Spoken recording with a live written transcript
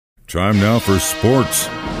Time now for sports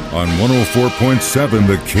on 104.7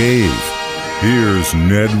 The Cave. Here's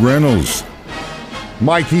Ned Reynolds.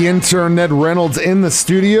 Mike, the intern, Ned Reynolds, in the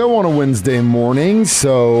studio on a Wednesday morning.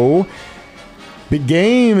 So, big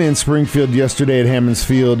game in Springfield yesterday at Hammons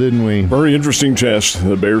Field, didn't we? Very interesting test.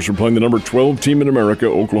 The Bears are playing the number 12 team in America,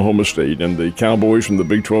 Oklahoma State, and the Cowboys from the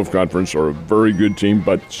Big 12 Conference are a very good team,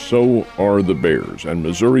 but so are the Bears. And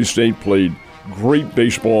Missouri State played great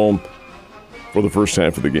baseball for the first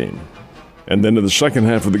half of the game. And then in the second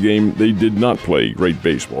half of the game, they did not play great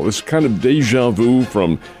baseball. This is kind of deja vu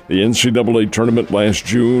from the NCAA tournament last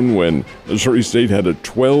June when Missouri State had a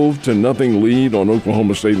 12-0 lead on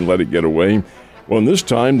Oklahoma State and let it get away. Well, in this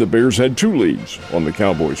time, the Bears had two leads on the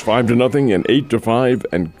Cowboys, 5-0 and 8-5,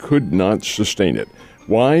 and could not sustain it.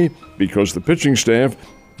 Why? Because the pitching staff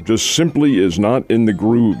just simply is not in the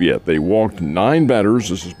groove yet. They walked 9 batters,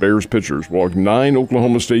 this is Bears pitchers, walked 9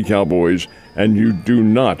 Oklahoma State Cowboys, and you do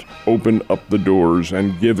not open up the doors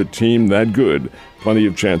and give a team that good plenty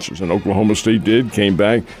of chances. And Oklahoma State did, came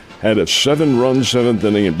back, had a 7-run 7th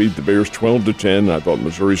inning and beat the Bears 12-10. I thought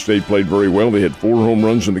Missouri State played very well. They had 4 home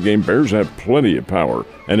runs in the game. Bears have plenty of power,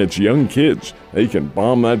 and it's young kids. They can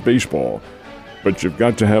bomb that baseball. But you've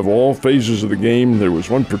got to have all phases of the game. There was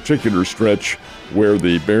one particular stretch where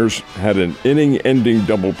the Bears had an inning-ending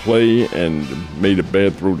double play and made a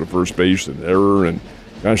bad throw to first base, an error, and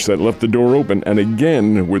gosh, that left the door open. And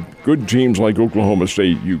again, with good teams like Oklahoma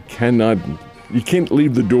State, you can't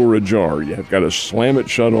leave the door ajar. You've got to slam it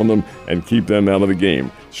shut on them and keep them out of the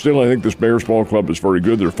game. Still, I think this Bears ball club is very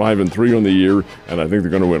good. They're 5-3 on the year, and I think they're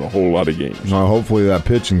going to win a whole lot of games. Well, hopefully that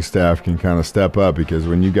pitching staff can kind of step up, because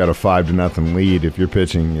when you got a 5-0 lead, if your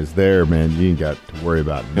pitching is there, man, you ain't got to worry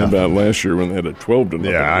about nothing. How about last year when they had a 12-0?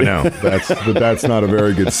 Yeah, I know. But that's not a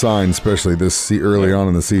very good sign, especially this early on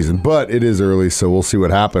in the season. But it is early, so we'll see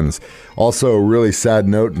what happens. Also, a really sad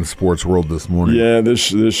note in the sports world this morning. Yeah,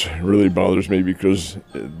 this really bothers me, because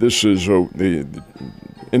this is the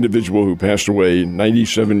individual who passed away,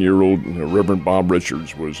 97-year-old Reverend Bob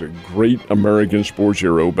Richards, was a great American sports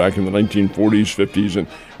hero back in the 1940s, 50s, and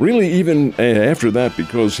really even after that,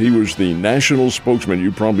 because he was the national spokesman.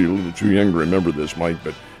 You're probably a little too young to remember this, Mike,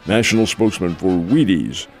 but national spokesman for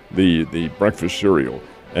Wheaties, the breakfast cereal,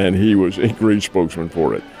 and he was a great spokesman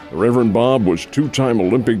for it. The Reverend Bob was 2-time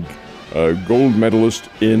Olympic gold medalist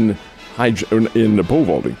in pole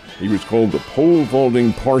vaulting. He was called the pole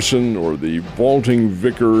vaulting parson, or the vaulting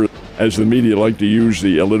vicar, as the media like to use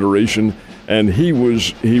the alliteration. And he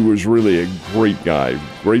was really a great guy,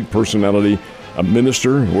 great personality, a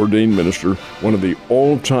minister, ordained minister, one of the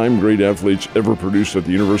all-time great athletes ever produced at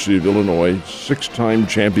the University of Illinois, 6-time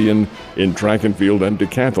champion in track and field and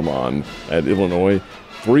decathlon at Illinois,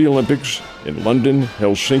 3 Olympics in London,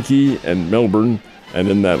 Helsinki, and Melbourne. And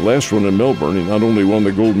in that last one in Melbourne, he not only won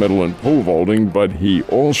the gold medal in pole vaulting, but he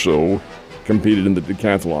also competed in the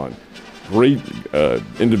decathlon. Great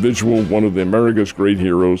individual, one of America's great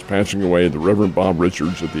heroes, passing away, the Reverend Bob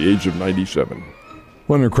Richards at the age of 97.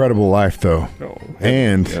 What an incredible life, though.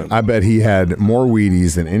 And yeah. I bet he had more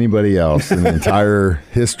Wheaties than anybody else in the entire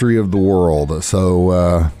history of the world.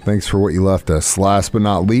 So thanks for what you left us. Last but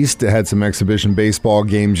not least, it had some exhibition baseball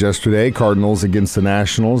games yesterday. Cardinals against the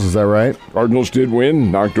Nationals. Is that right? Cardinals did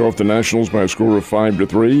win. Knocked off the Nationals by a score of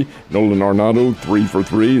 5-3. Nolan Arenado, 3 for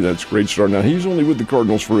 3. That's a great start. Now, he's only with the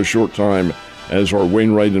Cardinals for a short time, as are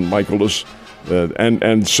Wainwright and Michaelis.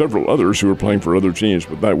 And several others who are playing for other teams.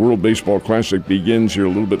 But that World Baseball Classic begins here a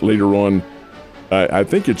little bit later on. I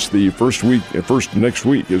think it's the first next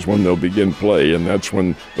week is when they'll begin play, and that's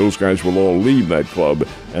when those guys will all leave that club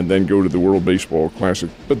and then go to the World Baseball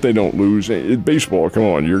Classic. But they don't lose. Baseball, come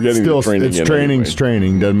on, you're getting the training in. It's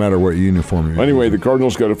training. Doesn't matter what uniform you're Anyway, the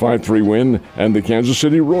Cardinals got a 5-3 win, and the Kansas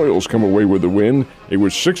City Royals come away with a win. It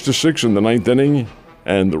was 6-6 in the 9th inning.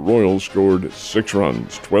 And the Royals scored 6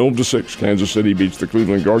 runs. 12-6. Kansas City beats the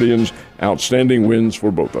Cleveland Guardians. Outstanding wins for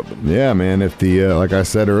both of them. Yeah, man. If like I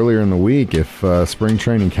said earlier in the week, if spring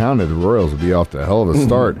training counted, the Royals would be off to a hell of a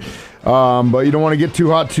start. But you don't want to get too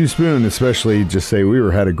hot, too soon, especially just say we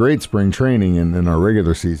had a great spring training in our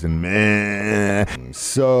regular season. Meh.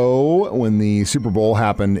 So when the Super Bowl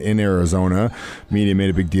happened in Arizona, media made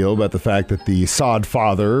a big deal about the fact that the sod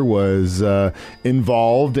father was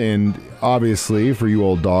involved, and obviously for you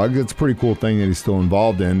old dogs, it's a pretty cool thing that he's still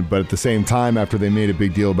involved in. But at the same time, after they made a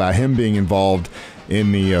big deal about him being involved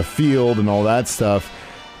in the field and all that stuff,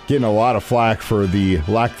 getting a lot of flack for the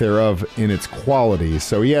lack thereof in its quality.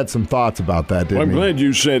 So he had some thoughts about that, didn't he? I'm glad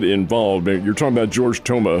you said involved. You're talking about George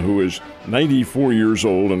Toma, who is 94 years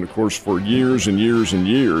old, and of course for years and years and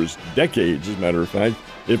years, decades as a matter of fact,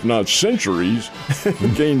 if not centuries,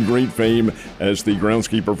 gained great fame as the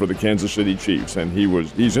groundskeeper for the Kansas City Chiefs, and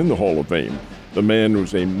he's in the Hall of Fame. The man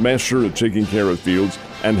was a master at taking care of fields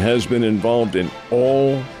and has been involved in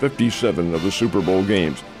all 57 of the Super Bowl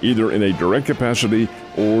games, either in a direct capacity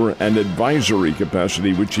or an advisory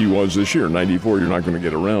capacity, which he was this year. 94, you're not going to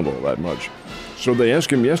get around all that much. So they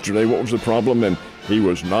asked him yesterday what was the problem, and he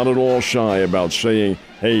was not at all shy about saying,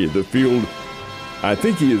 hey, the field, I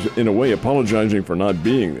think he is in a way apologizing for not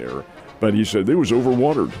being there, but he said it was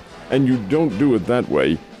overwatered, and you don't do it that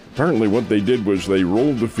way. Apparently what they did was they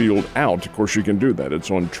rolled the field out. Of course, you can do that.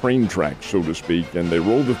 It's on train tracks, so to speak. And they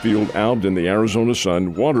rolled the field out in the Arizona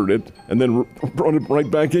sun, watered it, and then brought it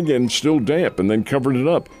right back again, still damp, and then covered it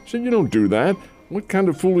up. He said, you don't do that. What kind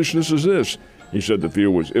of foolishness is this? He said the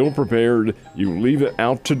field was ill-prepared. You leave it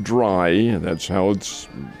out to dry, and that's how it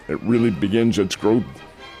really begins its growth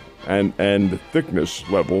and thickness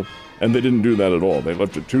level. And they didn't do that at all. They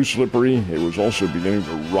left it too slippery. It was also beginning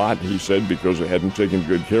to rot, he said, because they hadn't taken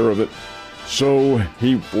good care of it. So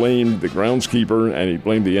he blamed the groundskeeper and he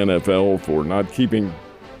blamed the NFL for not keeping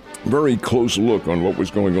very close look on what was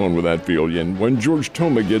going on with that field. And when George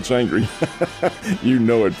Toma gets angry, you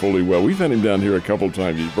know it fully well. We've had him down here a couple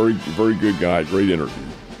times. He's a very, very good guy. Great interview.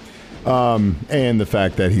 And the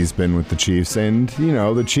fact that he's been with the Chiefs. And, you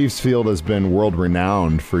know, the Chiefs field has been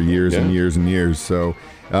world-renowned for years and years and years. So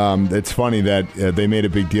it's funny that they made a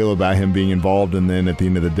big deal about him being involved, and then at the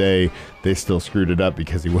end of the day, they still screwed it up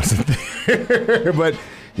because he wasn't there. But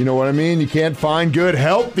you know what I mean? You can't find good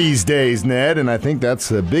help these days, Ned, and I think that's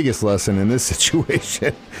the biggest lesson in this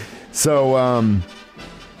situation. So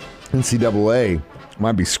NCAA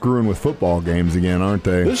might be screwing with football games again, aren't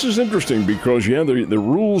they? This is interesting because, the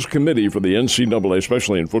Rules Committee for the NCAA,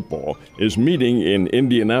 especially in football, is meeting in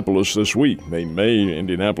Indianapolis this week.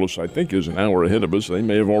 Indianapolis, I think, is an hour ahead of us. They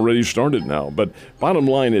may have already started now. But bottom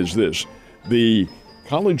line is this. The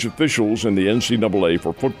college officials in the NCAA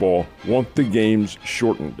for football want the games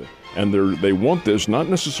shortened. And they want this not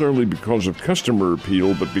necessarily because of customer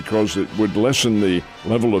appeal, but because it would lessen the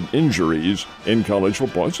level of injuries in college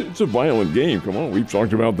football. It's a violent game. Come on, we've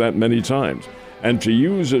talked about that many times. And to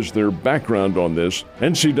use as their background on this,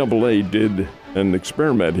 NCAA did an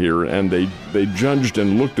experiment here, and they judged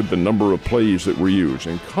and looked at the number of plays that were used.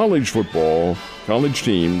 In college football, college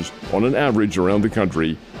teams, on an average around the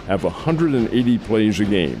country, have 180 plays a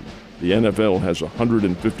game. The NFL has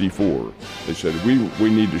 154. They said, we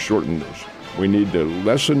need to shorten this. We need to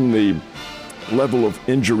lessen the level of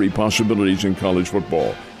injury possibilities in college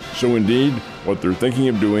football. So indeed, what they're thinking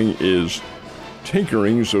of doing is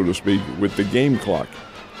tinkering, so to speak, with the game clock.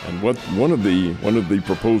 And one of the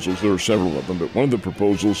proposals, there are several of them, but one of the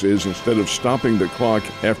proposals is instead of stopping the clock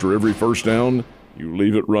after every first down, you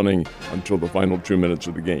leave it running until the final 2 minutes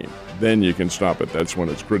of the game. Then you can stop it. That's when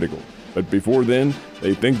it's critical. But before then,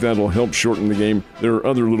 they think that'll help shorten the game. There are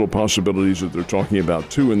other little possibilities that they're talking about,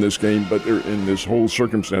 too, in this game, but they're in this whole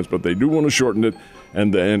circumstance. But they do want to shorten it,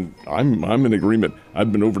 and I'm in agreement.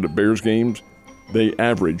 I've been over to Bears games. They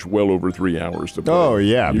average well over 3 hours to play. Oh,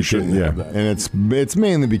 yeah. You shouldn't have that. And it's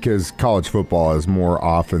mainly because college football is more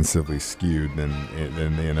offensively skewed than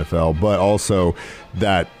the NFL, but also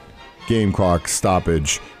that game clock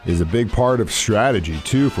stoppage is a big part of strategy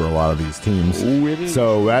too for a lot of these teams. Ooh, it is.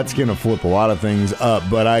 So that's going to flip a lot of things up.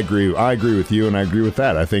 But I agree with you, and I agree with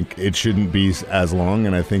that. I think it shouldn't be as long,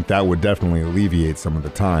 and I think that would definitely alleviate some of the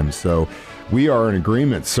time. So we are in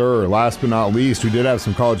agreement, sir. Last but not least, we did have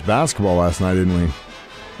some college basketball last night, didn't we?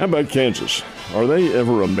 How about Kansas? Are they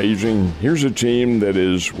ever amazing? Here's a team that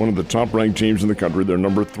is one of the top-ranked teams in the country. They're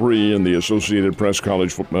number 3 in the Associated Press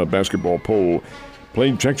college basketball poll.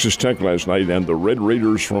 Played Texas Tech last night, and the Red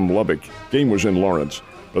Raiders from Lubbock. Game was in Lawrence,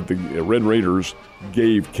 but the Red Raiders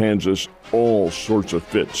gave Kansas all sorts of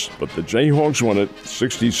fits. But the Jayhawks won it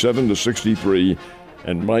 67-63.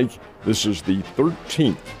 And Mike, this is the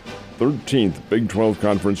 13th Big 12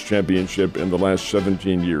 Conference championship in the last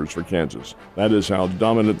 17 years for Kansas. That is how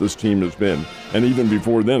dominant this team has been. And even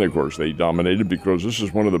before then, of course, they dominated because this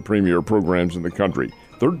is one of the premier programs in the country.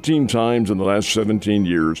 13 times in the last 17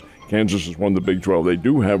 years, Kansas has won the Big 12. They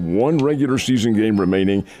do have one regular season game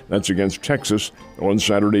remaining. That's against Texas on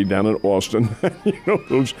Saturday down in Austin.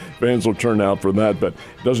 Those fans will turn out for that, but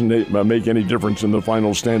it doesn't make any difference in the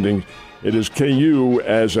final standings. It is KU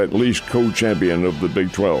as at least co-champion of the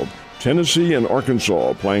Big 12. Tennessee and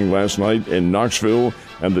Arkansas playing last night in Knoxville,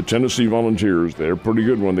 and the Tennessee Volunteers, they're pretty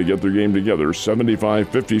good when they get their game together,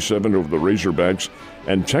 75-57 over the Razorbacks.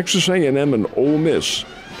 And Texas A&M and Ole Miss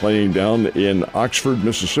playing down in Oxford,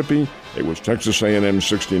 Mississippi. It was Texas A&M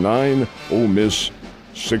 69, Ole Miss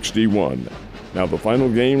 61. Now, the final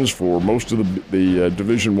games for most of the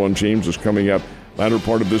Division I teams is coming up latter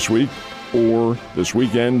part of this week or this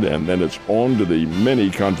weekend, and then it's on to the many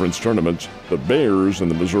conference tournaments. The Bears in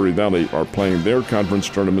the Missouri Valley are playing their conference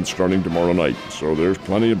tournament starting tomorrow night, so there's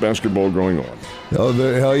plenty of basketball going on.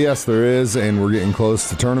 Hell yes, there is, and we're getting close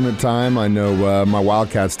to tournament time. I know my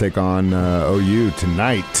Wildcats take on OU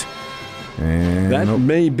tonight. And that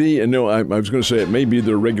may be, and no, I was going to say it may be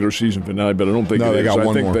their regular season finale, but I don't think it is.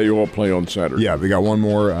 I think they all play on Saturday. Yeah, they got one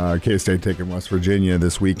more. K-State taking West Virginia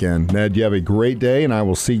this weekend. Ned, you have a great day, and I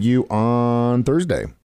will see you on Thursday.